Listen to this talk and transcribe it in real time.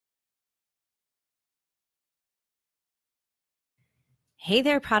Hey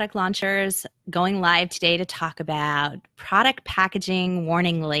there, product launchers. Going live today to talk about product packaging,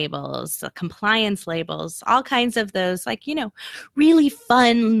 warning labels, compliance labels, all kinds of those, really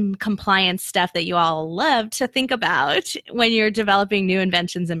fun compliance stuff that you all love to think about when you're developing new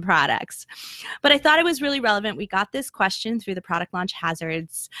inventions and products. But I thought it was really relevant. We got this question through the Product Launch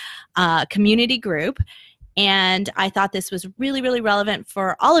Hazards community group. And I thought this was really, really relevant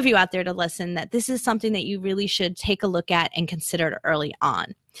for all of you out there to listen, that this is something that you really should take a look at and consider early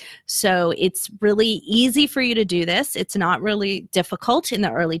on. So it's really easy for you to do this. It's not really difficult in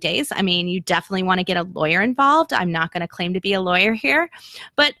the early days. I mean, you definitely want to get a lawyer involved. I'm not going to claim to be a lawyer here,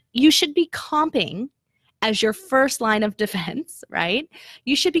 but you should be comping as your first line of defense, right?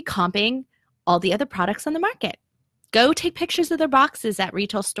 You should be comping all the other products on the market. Go take pictures of their boxes at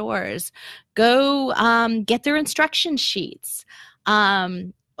retail stores. Go get their instruction sheets.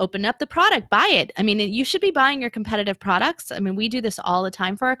 Open up the product, buy it. I mean, you should be buying your competitive products. I mean, we do this all the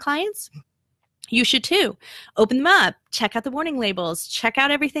time for our clients. You should too. Open them up, check out the warning labels, check out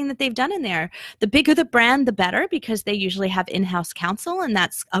everything that they've done in there. The bigger the brand, the better, because they usually have in-house counsel, and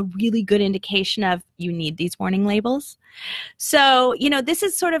that's a really good indication of you need these warning labels. So, this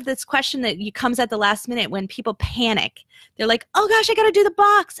is sort of this question that comes at the last minute when people panic. They're like, oh gosh, I got to do the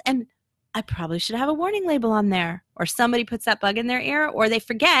box, and I probably should have a warning label on there. Or somebody puts that bug in their ear, or they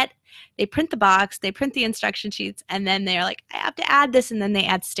forget. They print the box, they print the instruction sheets, and then they're like, I have to add this, and then they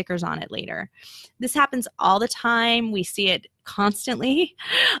add stickers on it later. This happens all the time. We see it constantly.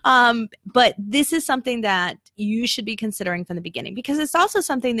 But this is something that you should be considering from the beginning, because it's also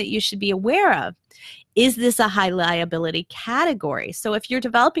something that you should be aware of. Is this a high liability category? So if you're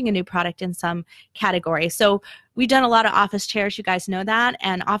developing a new product in some category, so we've done a lot of office chairs, you guys know that,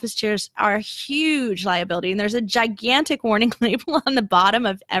 and office chairs are a huge liability, and there's a gigantic warning label on the bottom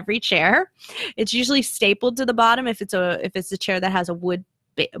of every chair. It's usually stapled to the bottom if it's a chair that has a wood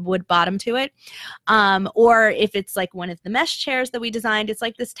bottom to it, or if it's like one of the mesh chairs that we designed, it's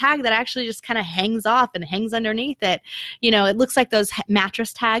like this tag that actually just kind of hangs off and hangs underneath it. It looks like those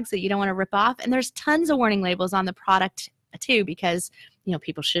mattress tags that you don't want to rip off, and there's tons of warning labels on the product too, because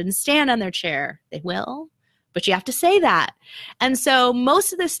people shouldn't stand on their chair. They will, but you have to say that. And so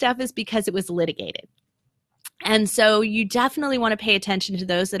most of this stuff is because it was litigated. And so you definitely want to pay attention to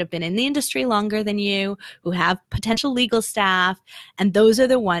those that have been in the industry longer than you, who have potential legal staff, and those are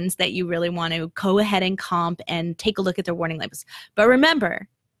the ones that you really want to go ahead and comp and take a look at their warning labels. But remember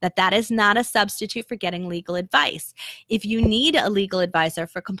that is not a substitute for getting legal advice. If you need a legal advisor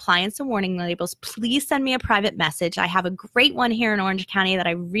for compliance and warning labels, please send me a private message. I have a great one here in Orange County that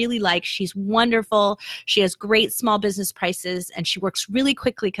I really like. She's wonderful. She has great small business prices, and she works really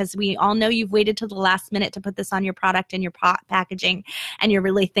quickly, because we all know you've waited till the last minute to put this on your product and your packaging, and you're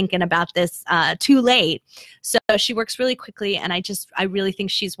really thinking about this too late. So she works really quickly, and I really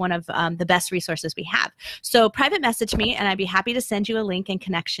think she's one of the best resources we have. So private message me, and I'd be happy to send you a link and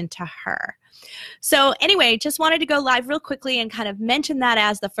connection to her. So anyway, just wanted to go live real quickly and kind of mention that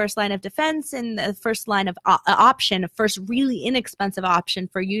as the first line of defense and the first line of option, first really inexpensive option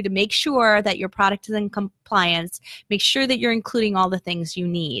for you to make sure that your product is in compliance. Make sure that you're including all the things you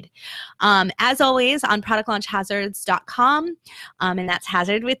need. As always, on ProductLaunchHazzards.com, and that's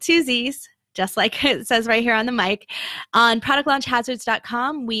hazard with two Z's, just like it says right here on the mic. On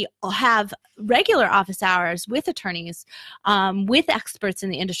ProductLaunchHazzards.com, we have regular office hours with attorneys, with experts in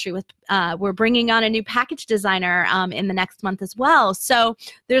the industry. We're bringing on a new package designer in the next month as well. So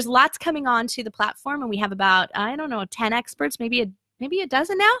there's lots coming on to the platform, and we have about, 10 experts, maybe a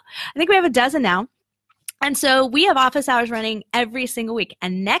dozen now. I think we have a dozen now. And so we have office hours running every single week.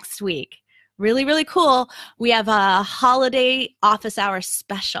 And next week, really, really cool, we have a holiday office hour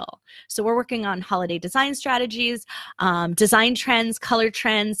special. So we're working on holiday design strategies, design trends, color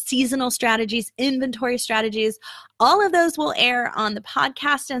trends, seasonal strategies, inventory strategies. All of those will air on the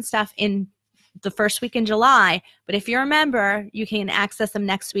podcast and stuff in the first week in July. But if you're a member, you can access them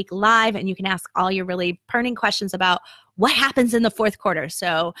next week live, and you can ask all your really burning questions about what happens in the fourth quarter.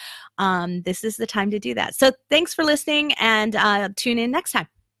 So this is the time to do that. So thanks for listening, and tune in next time.